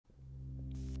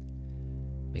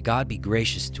May God be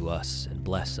gracious to us and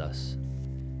bless us,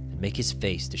 and make his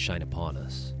face to shine upon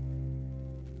us,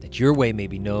 that your way may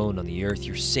be known on the earth,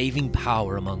 your saving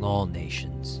power among all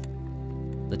nations.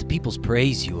 Let the peoples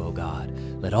praise you, O God.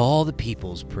 Let all the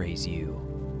peoples praise you.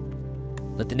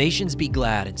 Let the nations be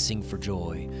glad and sing for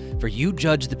joy, for you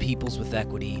judge the peoples with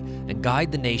equity and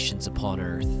guide the nations upon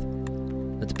earth.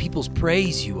 Let the peoples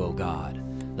praise you, O God.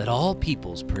 Let all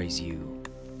peoples praise you.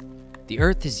 The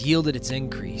earth has yielded its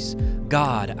increase.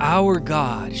 God, our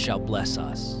God, shall bless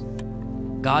us.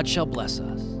 God shall bless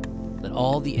us. Let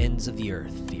all the ends of the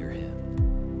earth fear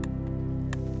him.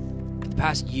 For the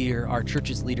past year, our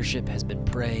church's leadership has been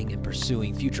praying and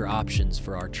pursuing future options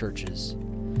for our churches,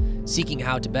 seeking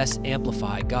how to best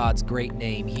amplify God's great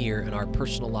name here in our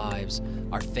personal lives,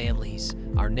 our families,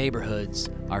 our neighborhoods,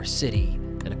 our city,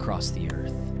 and across the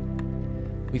earth.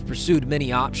 We've pursued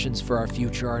many options for our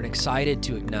future and are excited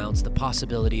to announce the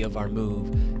possibility of our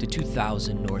move to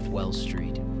 2000 North Wells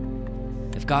Street.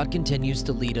 If God continues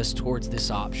to lead us towards this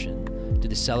option, to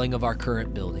the selling of our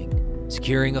current building,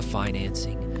 securing of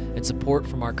financing, and support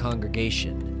from our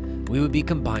congregation, we would be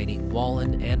combining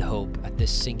Wallen and Hope at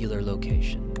this singular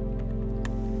location.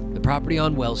 The property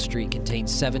on Wells Street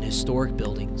contains 7 historic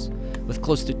buildings with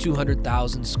close to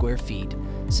 200,000 square feet,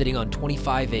 sitting on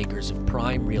 25 acres of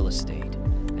prime real estate,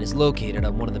 and is located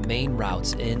on one of the main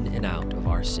routes in and out of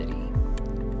our city.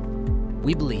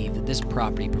 We believe that this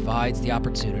property provides the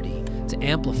opportunity to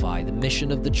amplify the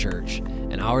mission of the church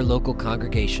and our local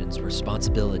congregation's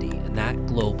responsibility in that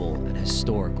global and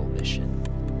historical mission.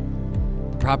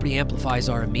 The property amplifies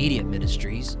our immediate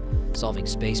ministries, solving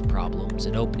space problems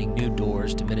and opening new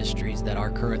doors to ministries that our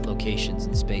current locations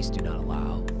and space do not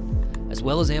allow, as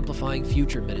well as amplifying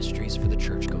future ministries for the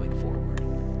church going forward.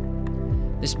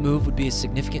 This move would be a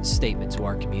significant statement to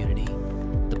our community.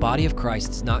 The body of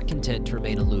Christ is not content to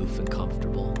remain aloof and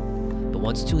comfortable, but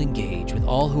wants to engage with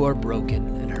all who are broken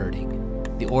and hurting,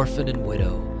 the orphan and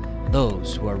widow,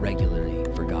 those who are regularly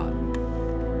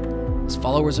forgotten. As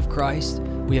followers of Christ,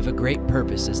 we have a great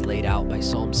purpose as laid out by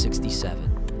Psalm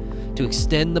 67. To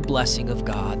extend the blessing of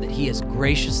God that he has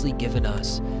graciously given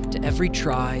us to every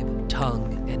tribe,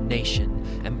 tongue, and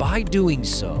nation, and by doing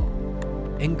so,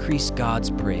 increase God's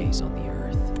praise on the earth.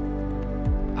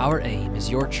 Our aim as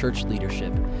your church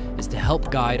leadership is to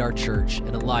help guide our church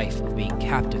in a life of being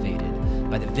captivated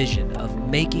by the vision of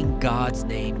making God's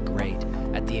name great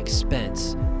at the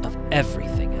expense of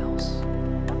everything else,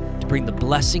 to bring the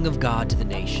blessing of God to the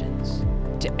nations,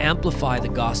 to amplify the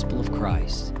gospel of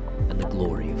Christ and the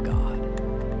glory of God.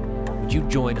 Would you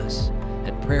join us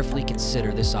and prayerfully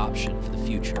consider this option for the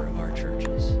future of our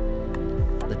churches?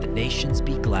 Let the nations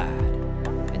be glad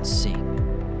and sing